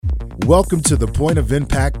Welcome to the Point of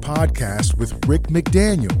Impact podcast with Rick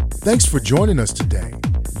McDaniel. Thanks for joining us today.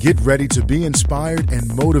 Get ready to be inspired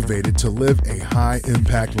and motivated to live a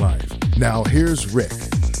high-impact life. Now, here's Rick.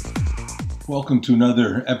 Welcome to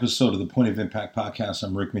another episode of the Point of Impact podcast.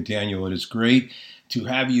 I'm Rick McDaniel. It is great to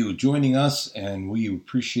have you joining us, and we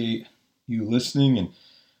appreciate you listening. And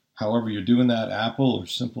however you're doing that, Apple or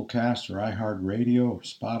Simplecast or iHeartRadio or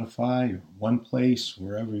Spotify or OnePlace,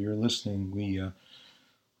 wherever you're listening,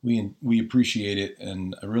 we appreciate it.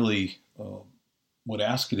 And I really would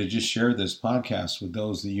ask you to just share this podcast with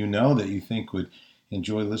those that you know that you think would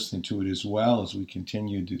enjoy listening to it as well, as we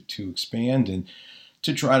continue to expand and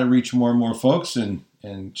to try to reach more and more folks and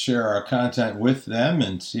share our content with them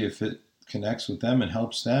and see if it connects with them and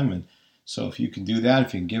helps them. And so if you can do that,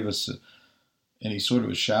 if you can give us any sort of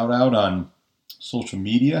a shout out on social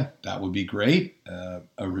media, that would be great.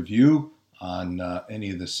 A review on any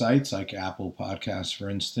of the sites like Apple Podcasts, for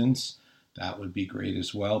instance, that would be great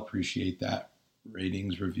as well. Appreciate that.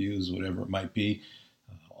 Ratings, reviews, whatever it might be.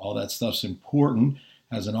 All that stuff's important.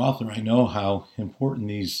 As an author, I know how important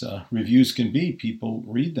these reviews can be. People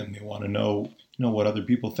read them. They want to know what other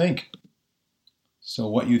people think. So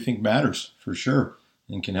what you think matters for sure,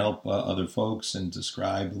 and can help other folks, and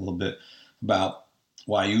describe a little bit about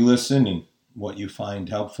why you listen and what you find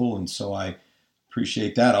helpful. And so I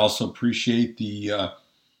appreciate that. Also appreciate the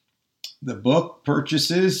book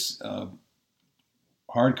purchases,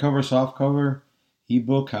 hardcover, softcover,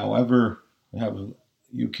 ebook, however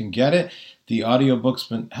you can get it. The audiobook's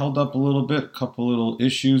been held up a little bit, a couple little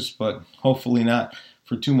issues, but hopefully not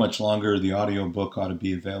for too much longer. The audiobook ought to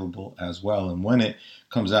be available as well. And when it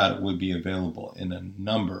comes out, it would be available in a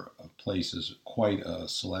number of places, quite a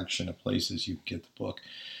selection of places you can get the book.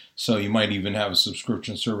 So you might even have a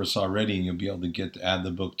subscription service already, and you'll be able to add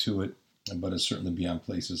the book to it. But it'll certainly be on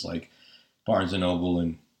places like Barnes & Noble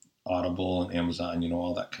and Audible and Amazon,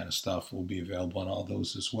 all that kind of stuff will be available on all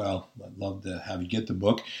those as well. I'd love to have you get the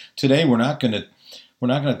book. Today, we're not going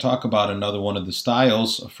to talk about another one of the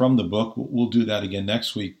styles from the book. We'll do that again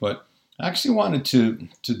next week. But I actually wanted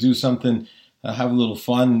to do something, have a little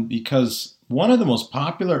fun, because one of the most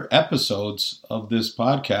popular episodes of this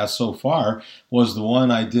podcast so far was the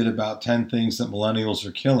one I did about 10 things that millennials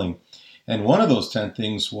are killing. And one of those 10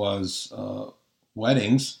 things was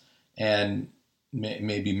weddings, and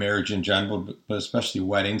maybe marriage in general, but especially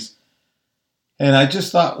weddings. And I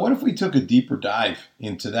just thought, what if we took a deeper dive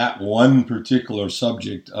into that one particular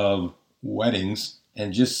subject of weddings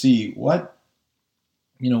and just see what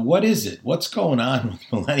is it? What's going on with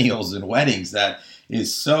millennials and weddings that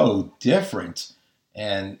is so different?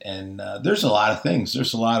 And there's a lot of things.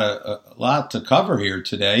 There's a lot to cover here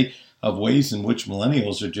today of ways in which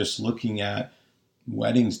millennials are just looking at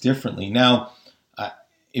weddings differently. Now,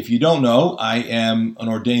 if you don't know, I am an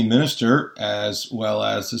ordained minister as well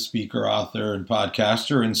as a speaker, author, and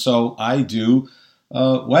podcaster. And so I do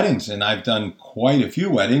weddings, and I've done quite a few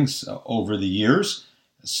weddings over the years.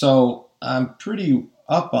 So I'm pretty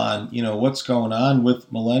up on, what's going on with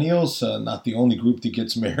millennials. Not the only group that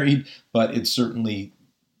gets married, but it's certainly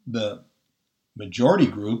the majority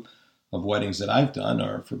group of weddings that I've done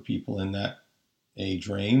are for people in that age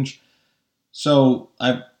range. So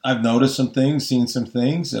I've noticed some things, seen some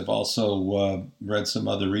things. I've also read some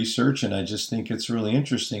other research, and I just think it's really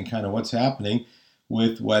interesting kind of what's happening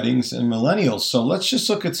with weddings and millennials. So let's just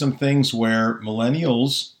look at some things where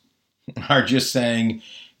millennials are just saying,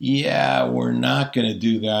 yeah, we're not going to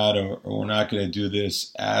do that, or we're not going to do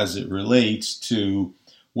this as it relates to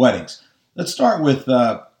weddings. Let's start with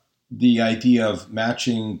the idea of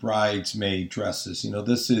matching bridesmaid dresses.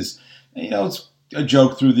 This is, it's a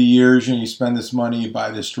joke through the years. You spend this money, you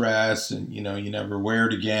buy this dress, and you never wear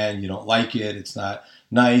it again. You don't like it. It's not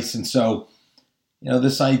nice. And so,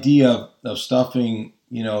 this idea of stuffing,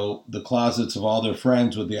 the closets of all their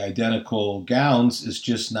friends with the identical gowns is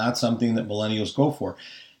just not something that millennials go for.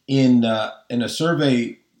 In a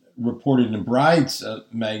survey reported in Brides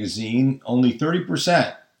magazine, only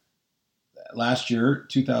 30%, last year,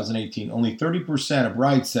 2018, only 30% of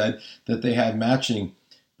brides said that they had matching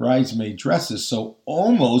bridesmaid dresses. So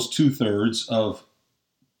almost 2/3 of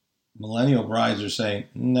millennial brides are saying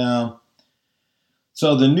no.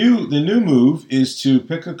 So the new move is to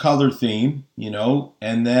pick a color theme,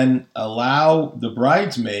 and then allow the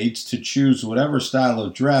bridesmaids to choose whatever style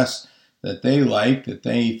of dress that they like, that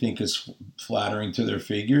they think is flattering to their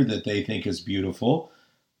figure, that they think is beautiful.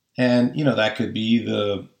 And, that could be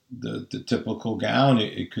the typical gown.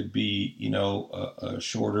 It could be, a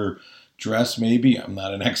shorter dress maybe. I'm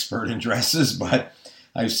not an expert in dresses, but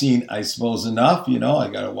I've seen, I suppose, enough. I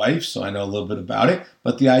got a wife, so I know a little bit about it.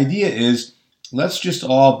 But the idea is let's just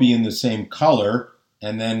all be in the same color,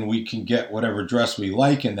 and then we can get whatever dress we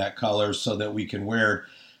like in that color so that we can wear it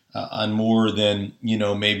on more than,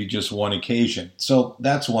 maybe just one occasion. So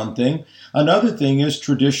that's one thing. Another thing is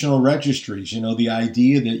traditional registries. The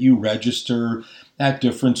idea that you register at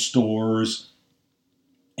different stores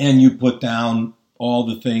and you put down all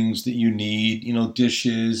the things that you need,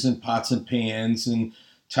 dishes and pots and pans and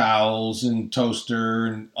towels and toaster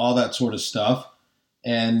and all that sort of stuff.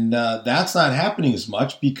 And that's not happening as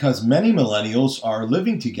much because many millennials are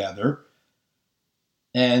living together.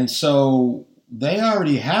 And so they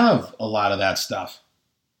already have a lot of that stuff.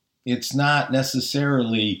 It's not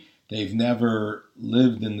necessarily they've never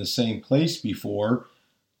lived in the same place before.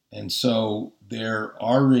 And so they're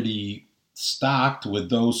already stocked with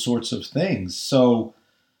those sorts of things. So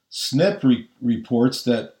SNP reports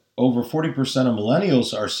that over 40% of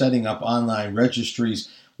millennials are setting up online registries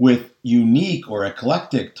with unique or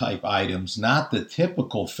eclectic type items, not the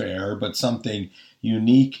typical fare, but something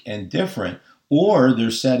unique and different. Or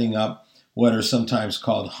they're setting up what are sometimes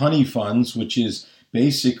called honey funds, which is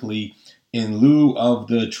basically in lieu of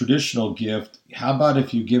the traditional gift, how about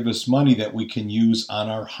if you give us money that we can use on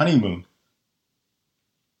our honeymoon?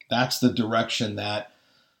 That's the direction that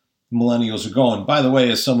millennials are going. By the way,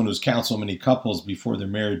 as someone who's counseled many couples before they're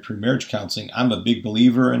married, pre-marriage counseling, I'm a big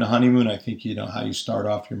believer in a honeymoon. I think, how you start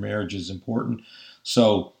off your marriage is important.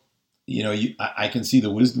 So, I can see the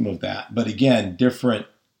wisdom of that. But again, different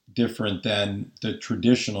than the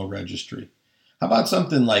traditional registry. How about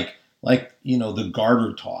something like the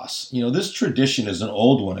garter toss? This tradition is an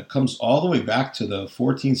old one. It comes all the way back to the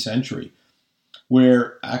 14th century,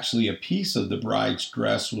 where actually a piece of the bride's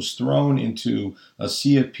dress was thrown into a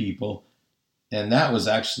sea of people, and that was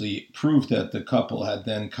actually proof that the couple had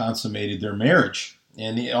then consummated their marriage.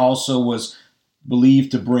 And it also was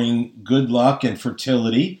believed to bring good luck and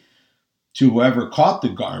fertility to whoever caught the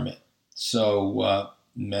garment. So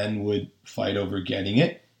men would fight over getting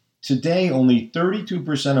it. Today, only 32%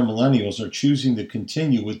 of millennials are choosing to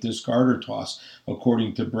continue with this garter toss,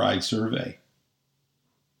 according to Bride Survey.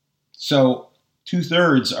 So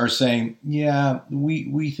 2/3 are saying, yeah,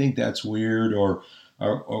 we think that's weird, or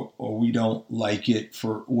we don't like it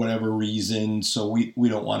for whatever reason, so we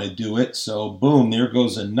don't want to do it. So boom, there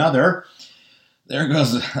goes another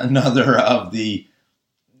of the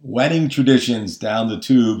wedding traditions down the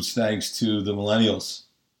tubes, thanks to the millennials.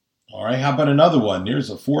 All right, how about another one? Here's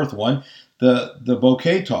a fourth one, the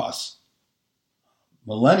bouquet toss.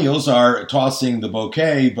 Millennials are tossing the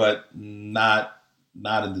bouquet, but not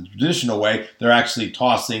in the traditional way. They're actually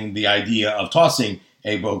tossing the idea of tossing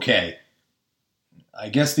a bouquet. I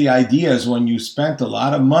guess the idea is when you spent a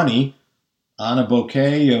lot of money on a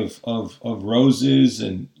bouquet of roses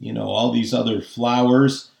and, all these other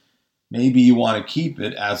flowers, maybe you want to keep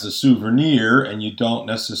it as a souvenir and you don't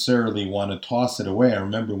necessarily want to toss it away. I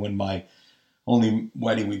remember when my only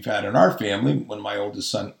wedding we've had in our family, when my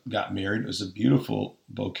oldest son got married, it was a beautiful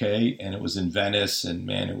bouquet and it was in Venice, and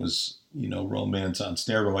man, it was, romance on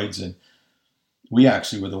steroids. And we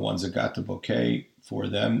actually were the ones that got the bouquet for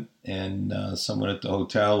them. And someone at the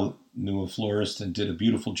hotel knew a florist and did a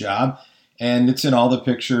beautiful job. And it's in all the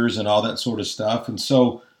pictures and all that sort of stuff. And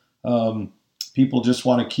so people just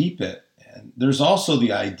want to keep it. And there's also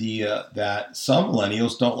the idea that some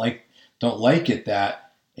millennials don't like it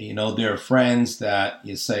that, their friends that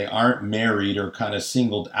you say aren't married are kind of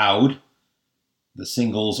singled out. The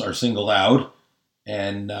singles are singled out.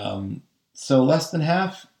 And so less than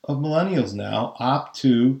half of millennials now opt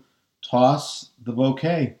to toss the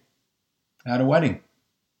bouquet at a wedding.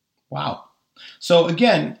 Wow. So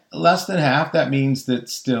again, less than half, that means that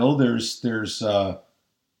still there's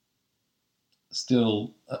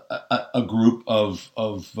still a group of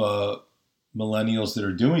millennials that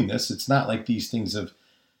are doing this. It's not like these things have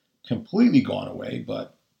completely gone away,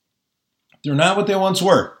 but they're not what they once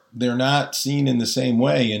were. They're not seen in the same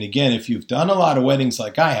way. And again, if you've done a lot of weddings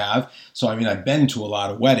like I have, so I've been to a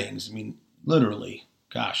lot of weddings, literally,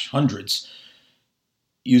 hundreds,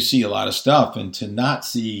 you see a lot of stuff. And to not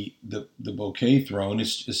see the bouquet thrown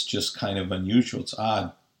is just kind of unusual. It's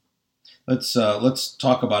odd. Let's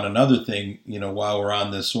talk about another thing, while we're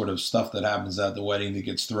on this sort of stuff that happens at the wedding that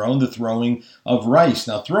gets thrown, the throwing of rice.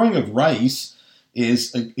 Now, throwing of rice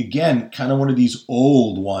is, again, kind of one of these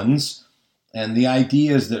old ones. And the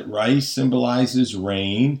idea is that rice symbolizes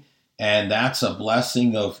rain, and that's a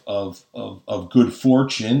blessing of good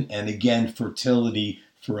fortune, and again, fertility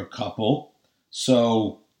for a couple.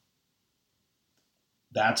 So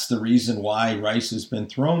that's the reason why rice has been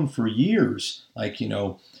thrown for years.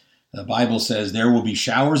 The Bible says there will be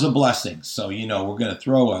showers of blessings. So, we're going to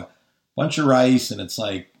throw bunch of rice, and it's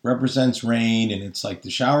like represents rain, and it's like the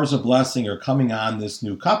showers of blessing are coming on this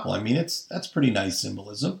new couple. I mean, that's pretty nice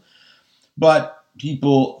symbolism. But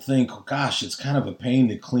people think, oh gosh, it's kind of a pain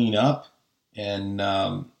to clean up, and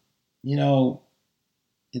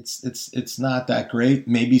it's not that great.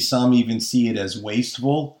 Maybe some even see it as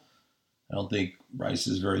wasteful. I don't think rice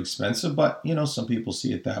is very expensive, but some people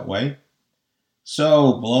see it that way.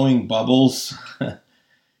 So blowing bubbles,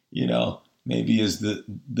 maybe is the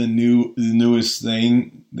newest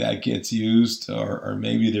thing that gets used, or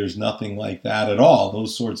maybe there's nothing like that at all.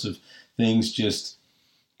 Those sorts of things just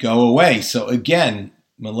go away. So again,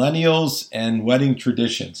 millennials and wedding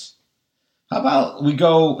traditions. How about we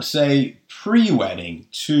go, say, pre-wedding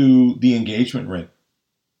to the engagement ring?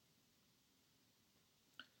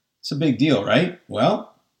 It's a big deal, right?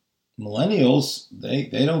 Well, millennials,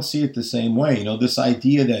 they don't see it the same way. This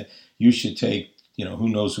idea that you should take, who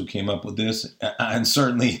knows who came up with this, and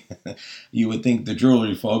certainly you would think the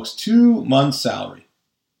jewelry folks, 2 months salary.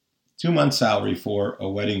 2 months salary for a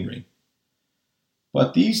wedding ring.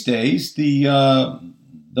 But these days, the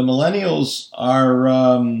millennials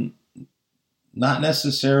are not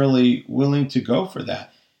necessarily willing to go for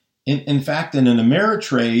that. In fact, in an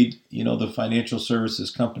Ameritrade, the financial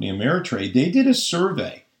services company Ameritrade, they did a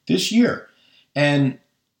survey this year. And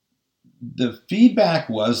the feedback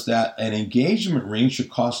was that an engagement ring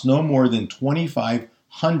should cost no more than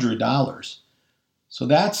 $2,500. So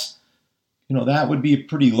that's, that would be a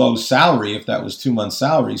pretty low salary if that was 2 months'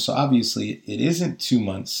 salary. So obviously it isn't 2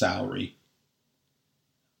 months' salary.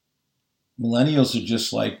 Millennials are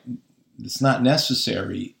just like, it's not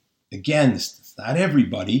necessary. Again, it's not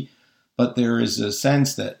everybody, but there is a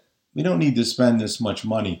sense that we don't need to spend this much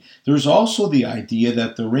money. There's also the idea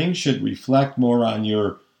that the ring should reflect more on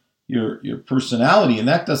your personality, and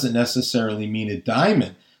that doesn't necessarily mean a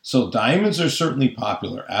diamond. So diamonds are certainly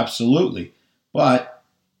popular, absolutely. But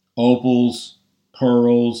opals,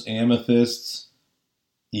 pearls, amethysts,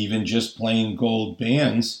 even just plain gold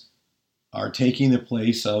bands are taking the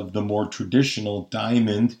place of the more traditional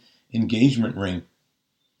diamond engagement ring.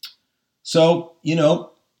 So,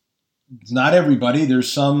 it's not everybody.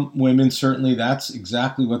 There's some women, certainly that's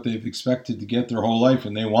exactly what they've expected to get their whole life,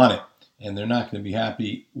 and they want it. And they're not going to be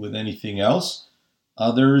happy with anything else.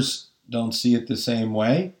 Others don't see it the same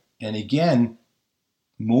way. And again,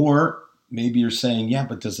 maybe you're saying, yeah,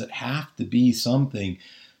 but does it have to be something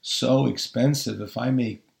so expensive? If I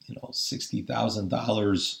make,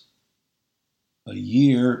 $60,000 a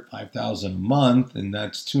year, $5,000 a month, and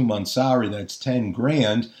that's 2 months' salary, that's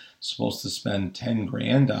 $10,000. Supposed to spend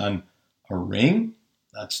 $10,000 on a ring?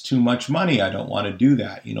 That's too much money. I don't want to do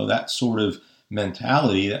that. That sort of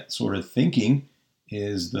mentality, that sort of thinking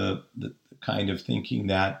is the kind of thinking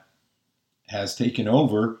that has taken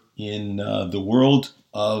over in the world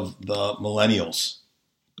of the millennials.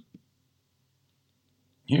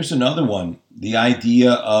 Here's another one, the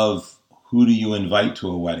idea of who do you invite to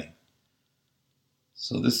a wedding?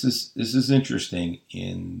 So this is interesting.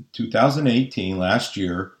 In 2018, last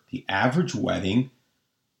year, the average wedding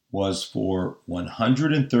was for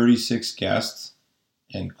 136 guests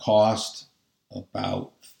and cost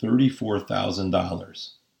about $34,000,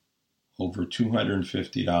 over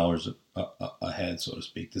 $250 a head, so to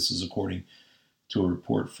speak. This is according to a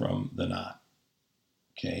report from the Knot,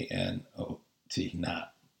 K-N-O-T,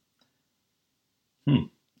 Knot.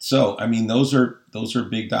 So, those are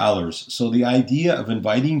big dollars. So the idea of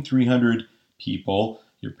inviting 300 people,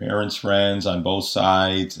 your parents' friends on both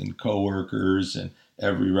sides, and coworkers, and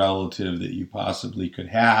every relative that you possibly could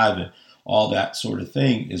have, and all that sort of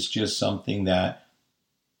thing, is just something that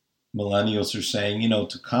millennials are saying,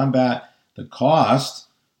 to combat the cost,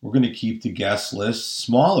 we're going to keep the guest list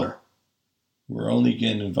smaller. We're only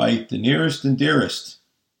going to invite the nearest and dearest.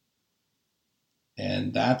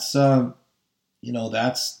 And that's the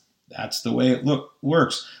way it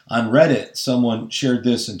works. On Reddit, someone shared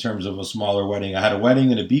this in terms of a smaller wedding. I had a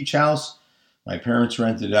wedding in a beach house. My parents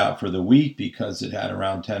rented it out for the week because it had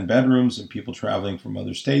around 10 bedrooms, and people traveling from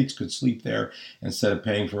other states could sleep there instead of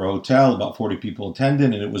paying for a hotel. About 40 people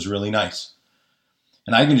attended, and it was really nice.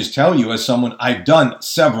 And I can just tell you, as someone, I've done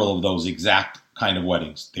several of those exact kind of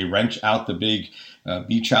weddings. They rent out the big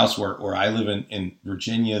beach house where I live in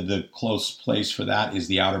Virginia. The close place for that is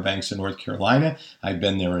the Outer Banks in North Carolina. I've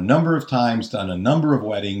been there a number of times, done a number of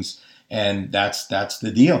weddings, and that's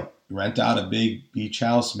the deal. Rent out a big beach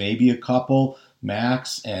house, maybe a couple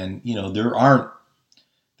max, and there aren't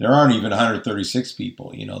even 136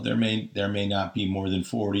 people. There may not be more than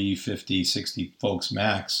 40, 50, 60 folks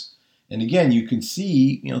max. And again, you can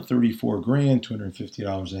see $34,000,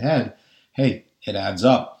 $250 a head. Hey, it adds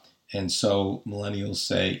up. And so millennials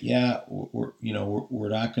say, yeah, we're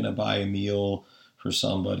not going to buy a meal for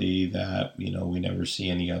somebody that, we never see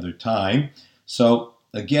any other time. So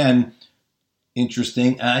again,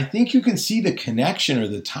 interesting. And I think you can see the connection or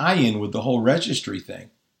the tie-in with the whole registry thing.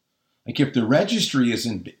 Like if the registry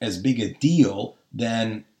isn't as big a deal,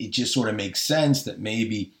 then it just sort of makes sense that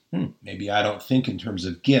maybe I don't think in terms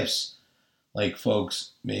of gifts like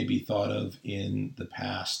folks maybe thought of in the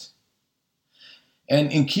past.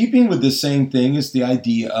 And in keeping with the same thing is the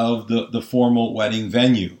idea of the formal wedding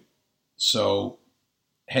venue. So,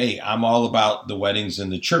 hey, I'm all about the weddings in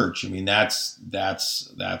the church. I mean, that's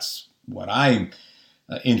what I'm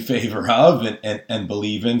in favor of and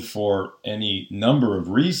believe in for any number of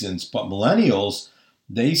reasons. But millennials,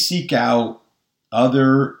 they seek out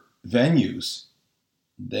other venues.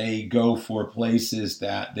 They go for places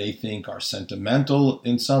that they think are sentimental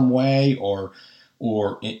in some way or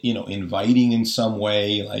inviting in some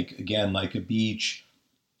way, like a beach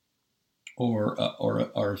or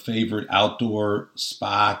a favorite outdoor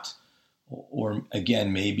spot, or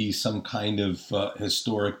again, maybe some kind of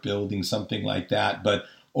historic building, something like that. But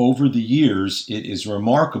over the years, it is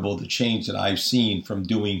remarkable the change that I've seen from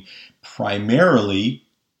doing primarily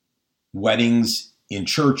weddings in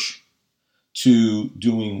church to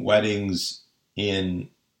doing weddings in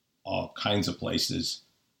all kinds of places.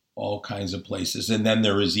 And then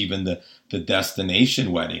there is even the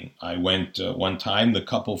destination wedding. I went one time, the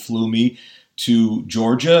couple flew me to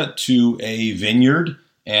Georgia to a vineyard,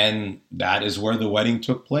 and that is where the wedding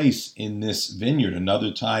took place, in this vineyard.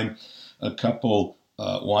 Another time, a couple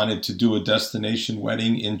wanted to do a destination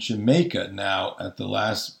wedding in Jamaica. Now, at the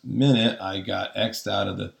last minute, I got X'd out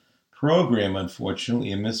of the program,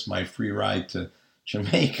 unfortunately, and missed my free ride to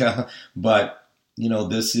Jamaica. But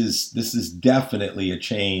this is definitely a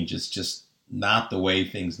change. It's just not the way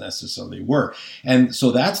things necessarily were. And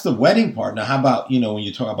so that's the wedding part. Now, how about, when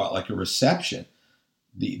you talk about like a reception,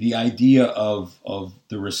 the idea of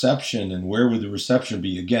the reception and where would the reception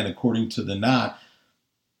be? Again, according to the Knot,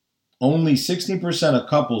 only 16% of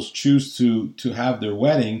couples choose to have their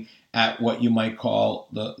wedding at what you might call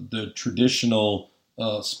the traditional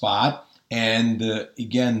spot. And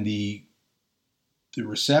again, the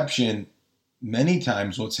reception, many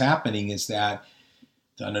times what's happening is that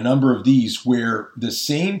on a number of these, where the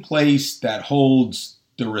same place that holds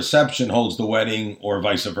the reception holds the wedding, or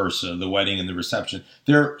vice versa, the wedding and the reception,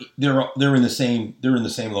 they're in the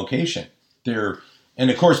same location. And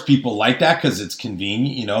of course people like that because it's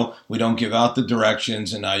convenient. We don't give out the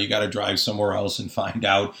directions, and now you got to drive somewhere else and find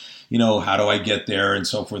out, how do I get there, and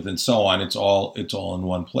so forth and so on. It's all in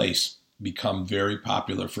one place. Become very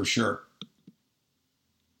popular for sure.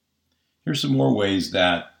 Here's some more ways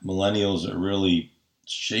that millennials are really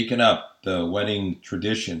shaking up the wedding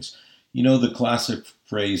traditions. The classic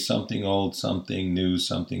phrase, something old, something new,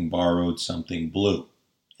 something borrowed, something blue.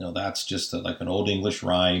 That's just like an old English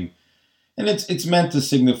rhyme. And it's meant to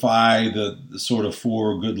signify the sort of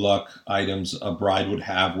 4 good luck items a bride would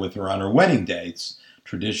have with her on her wedding day. It's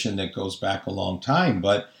tradition that goes back a long time,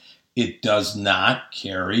 but it does not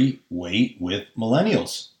carry weight with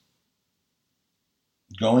millennials.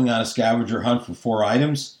 Going on a scavenger hunt for 4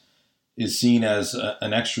 items is seen as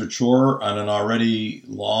an extra chore on an already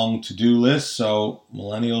long to-do list. So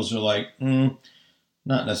millennials are like,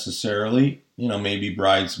 not necessarily. Maybe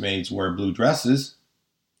bridesmaids wear blue dresses,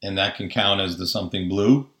 and that can count as the something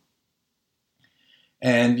blue.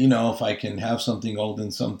 And, if I can have something old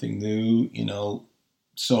and something new,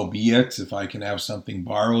 so be it. If I can have something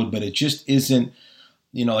borrowed, but it just isn't,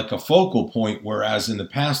 like a focal point, whereas in the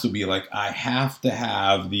past it would be like, I have to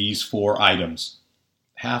have these 4 items.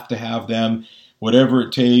 Have to have them, whatever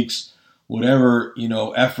it takes, whatever,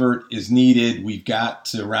 effort is needed. We've got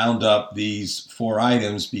to round up these 4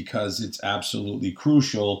 items because it's absolutely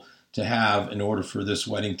crucial to have in order for this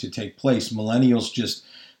wedding to take place. Millennials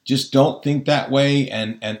just don't think that way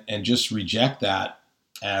and just reject that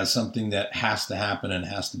as something that has to happen and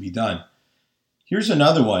has to be done. Here's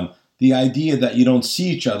another one. The idea that you don't see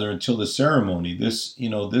each other until the ceremony.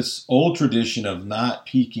 This old tradition of not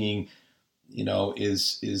peeking,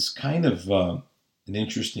 is kind of an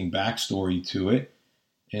interesting backstory to it.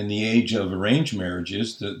 In the age of arranged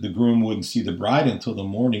marriages, the groom wouldn't see the bride until the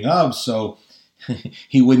morning of, so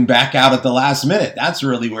he wouldn't back out at the last minute. That's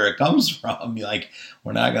really where it comes from. Like,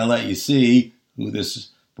 we're not going to let you see who this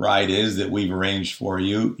bride is that we've arranged for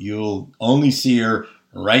you. You'll only see her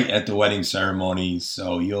right at the wedding ceremony,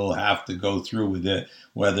 so you'll have to go through with it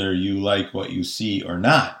whether you like what you see or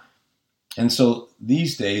not. And so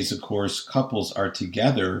these days, of course, couples are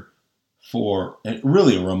together for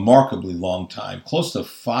really a remarkably long time, close to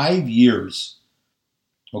 5 years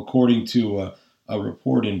according to a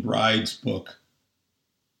report in Bride's book.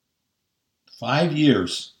 5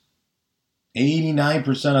 years,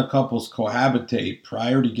 89% of couples cohabitate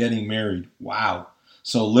prior to getting married. Wow.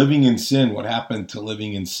 So living in sin, what happened to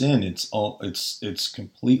living in sin? It's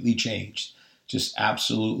completely changed. Just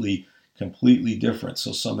absolutely, completely different.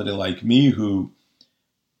 So somebody like me who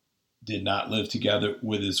did not live together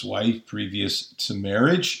with his wife previous to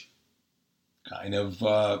marriage, kind of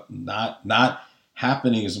not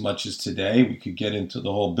happening as much as today. We could get into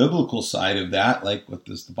the whole biblical side of that, like what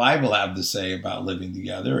does the Bible have to say about living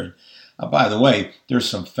together. And by the way, there's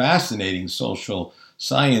some fascinating social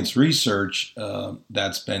science research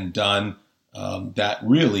that's been done that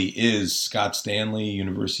really is. Scott Stanley,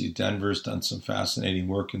 University of Denver, has done some fascinating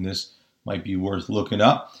work, and this might be worth looking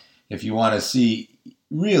up if you want to see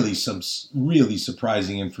really some really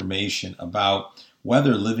surprising information about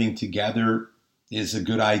whether living together is a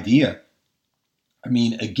good idea. I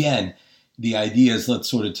mean, again, the idea is let's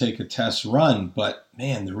sort of take a test run, but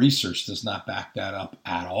man, the research does not back that up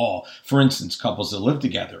at all. For instance, couples that live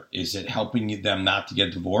together, is it helping them not to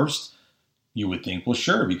get divorced? You would think, well,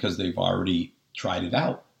 sure, because they've already tried it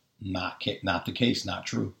out. Not the case, not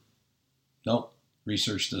true. Nope,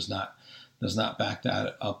 research does not back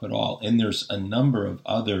that up at all. And there's a number of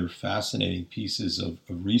other fascinating pieces of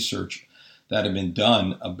research that have been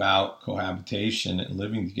done about cohabitation and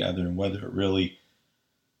living together and whether it really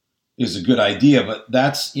is a good idea. But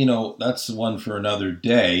that's the one for another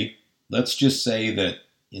day. Let's just say that,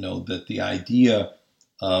 that the idea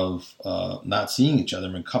of not seeing each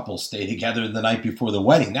other when couples stay together the night before the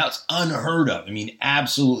wedding, that's unheard of. I mean,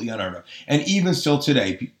 absolutely unheard of. And even still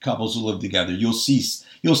today, couples who live together, you'll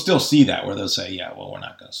still see that where they'll say, yeah, well, they're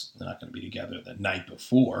not going to be together the night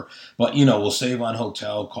before, but we'll save on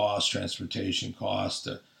hotel costs, transportation costs,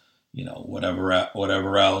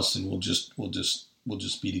 whatever else, and we'll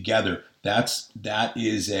just be together. That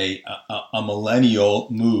is a millennial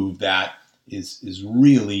move that is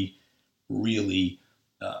really, really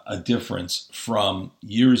a difference from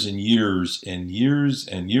years and years and years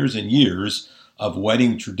and years and years of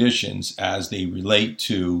wedding traditions as they relate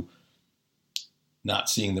to not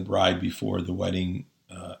seeing the bride before the wedding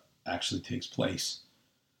actually takes place.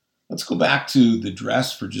 Let's go back to the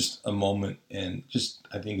dress for just a moment, and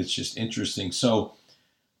I think it's just interesting. So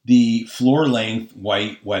the floor-length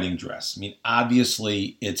white wedding dress, I mean,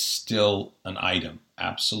 obviously it's still an item,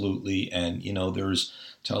 absolutely, and there's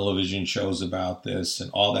television shows about this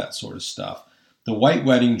and all that sort of stuff. The white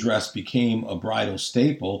wedding dress became a bridal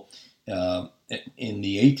staple in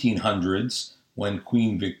the 1800s when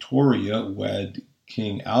Queen Victoria wed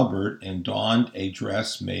King Albert and donned a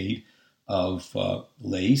dress made of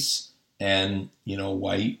lace and,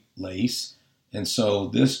 white lace. And so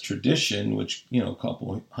this tradition, which, a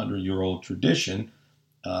couple 100-year-old tradition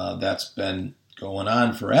that's been going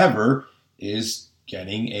on forever, is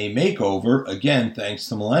getting a makeover, again, thanks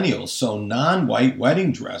to millennials. So non-white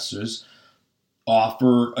wedding dresses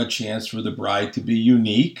offer a chance for the bride to be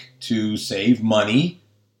unique, to save money,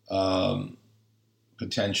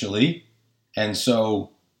 potentially. And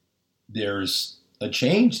so there's a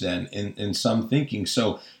change then in some thinking.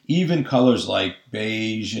 So even colors like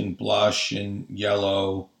beige and blush and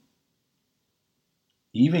yellow,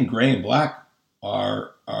 even gray and black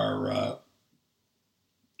are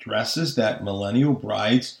dresses that millennial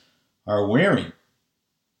brides are wearing.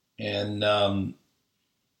 And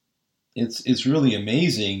it's really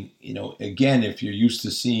amazing, again, if you're used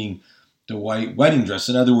to seeing the white wedding dress.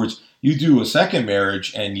 In other words, you do a second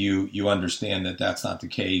marriage and you understand that that's not the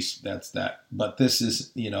case. But this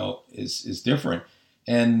is, is different.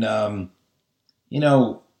 And,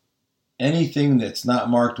 anything that's not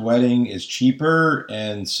marked wedding is cheaper.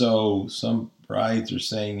 And so some brides are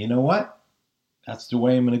saying, you know what? That's the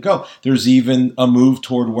way I'm going to go. There's even a move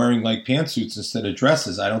toward wearing like pantsuits instead of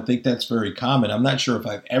dresses. I don't think that's very common. I'm not sure if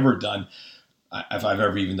I've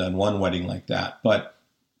ever even done one wedding like that. But,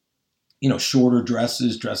 shorter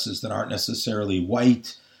dresses that aren't necessarily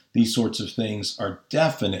white, these sorts of things are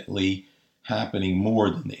definitely happening more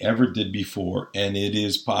than they ever did before. And it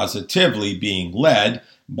is positively being led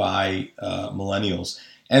by millennials.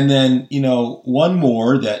 And then, one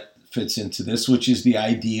more that fits into this, which is the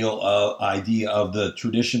idea of the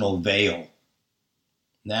traditional veil.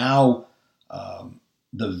 Now,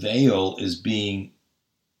 the veil is being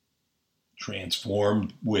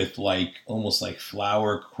transformed with almost like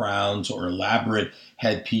flower crowns or elaborate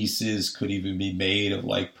headpieces, could even be made of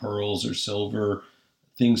like pearls or silver,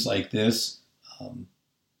 things like this.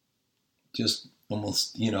 Just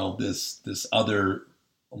almost, this other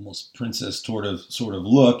almost princess sort of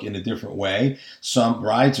look in a different way. Some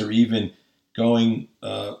brides are even going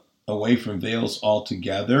away from veils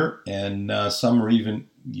altogether, and some are even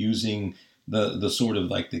using the sort of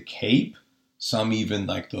like the cape. Some even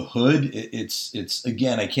like the hood. It's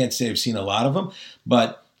again, I can't say I've seen a lot of them,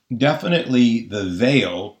 but definitely the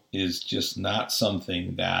veil is just not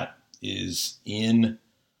something that is in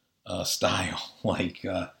style like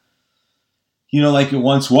like it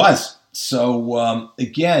once was. So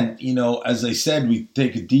again, as I said, we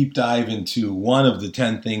take a deep dive into one of the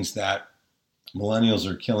 10 things that millennials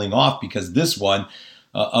are killing off, because this one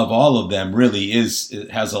of all of them really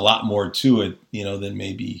it has a lot more to it, than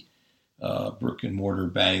maybe brick and mortar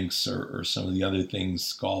banks or some of the other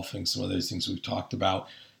things, golfing, some of those things we've talked about.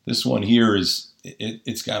 This one here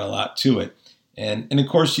it's got a lot to it. And of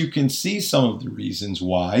course, you can see some of the reasons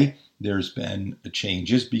why there's been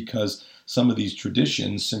changes, because some of these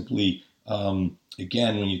traditions simply,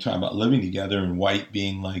 again, when you talk about living together and white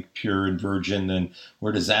being like pure and virgin, then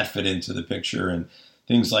where does that fit into the picture and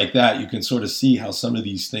things like that? You can sort of see how some of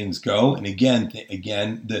these things go. And again,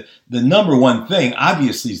 the number one thing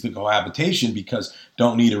obviously is the cohabitation, because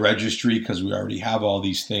don't need a registry because we already have all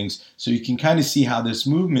these things. So you can kind of see how this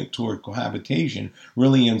movement toward cohabitation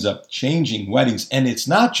really ends up changing weddings. And it's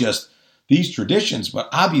not just these traditions, but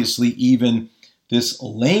obviously even this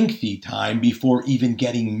lengthy time before even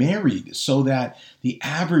getting married, so that the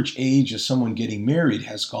average age of someone getting married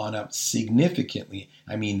has gone up significantly.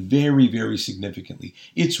 I mean, very, very significantly.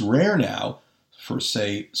 It's rare now for,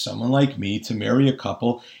 say, someone like me to marry a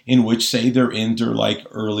couple in which, say, they're in their like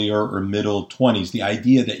earlier or middle 20s. The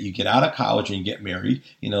idea that you get out of college and you get married,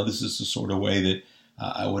 this is the sort of way that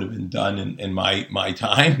I would have been done in my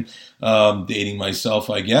time, dating myself,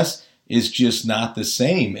 I guess, is just not the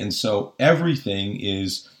same. And so everything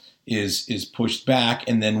is pushed back.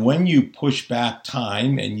 And then when you push back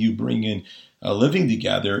time and you bring in living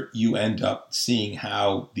together, you end up seeing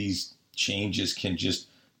how these changes can just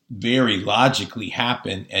very logically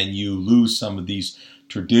happen, and you lose some of these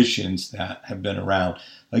traditions that have been around.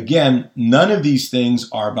 Again, none of these things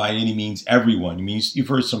are by any means everyone. I mean, you've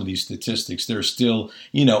heard some of these statistics. There's still,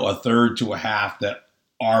 a third to a half that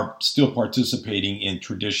are still participating in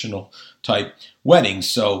traditional type weddings.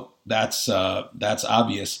 So that's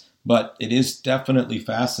obvious, but it is definitely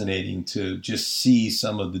fascinating to just see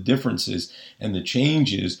some of the differences and the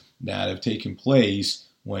changes that have taken place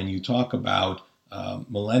when you talk about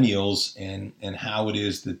millennials and how it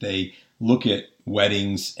is that they look at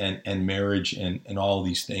weddings and marriage and all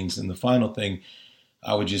these things. And the final thing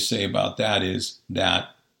I would just say about that is that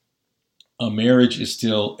a marriage is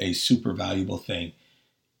still a super valuable thing.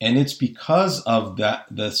 And it's because of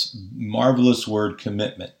this marvelous word,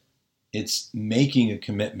 commitment. It's making a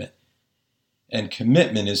commitment. And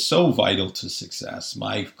commitment is so vital to success.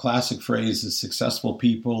 My classic phrase is successful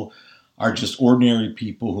people are just ordinary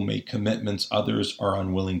people who make commitments others are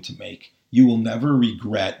unwilling to make. You will never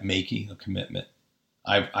regret making a commitment.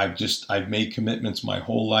 I've made commitments my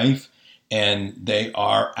whole life, and they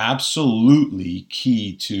are absolutely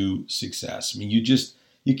key to success. I mean,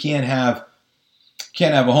 you can't have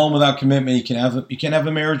a home without commitment. You can't have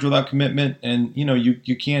a marriage without commitment, and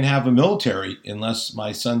you can't have a military unless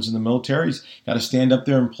my son's in the military. He's got to stand up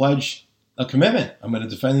there and pledge a commitment. I'm going to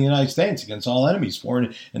defend the United States against all enemies,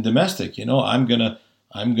 foreign and domestic. I'm gonna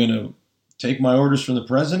take my orders from the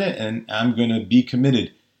president, and I'm going to be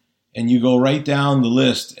committed. And you go right down the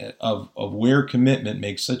list of where commitment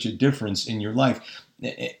makes such a difference in your life.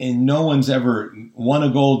 And no one's ever won a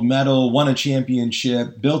gold medal, won a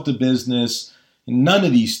championship, built a business, none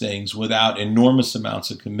of these things without enormous amounts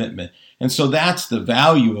of commitment. And so that's the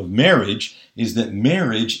value of marriage, is that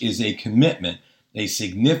marriage is a commitment, a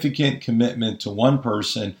significant commitment to one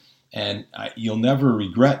person. And you'll never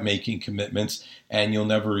regret making commitments, and you'll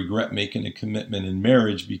never regret making a commitment in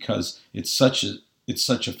marriage, because it's such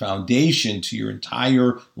a foundation to your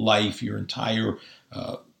entire life, your entire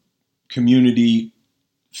community,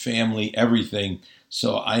 family, everything.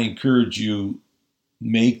 So I encourage you,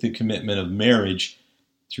 make the commitment of marriage.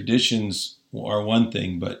 Traditions are one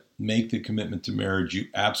thing, but make the commitment to marriage. You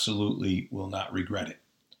absolutely will not regret it.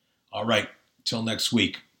 All right, till next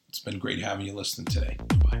week. It's been great having you listening today.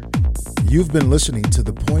 Bye. You've been listening to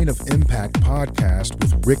the Point of Impact podcast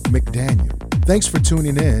with Rick McDaniel. Thanks for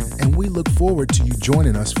tuning in, and we look forward to you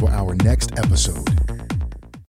joining us for our next episode.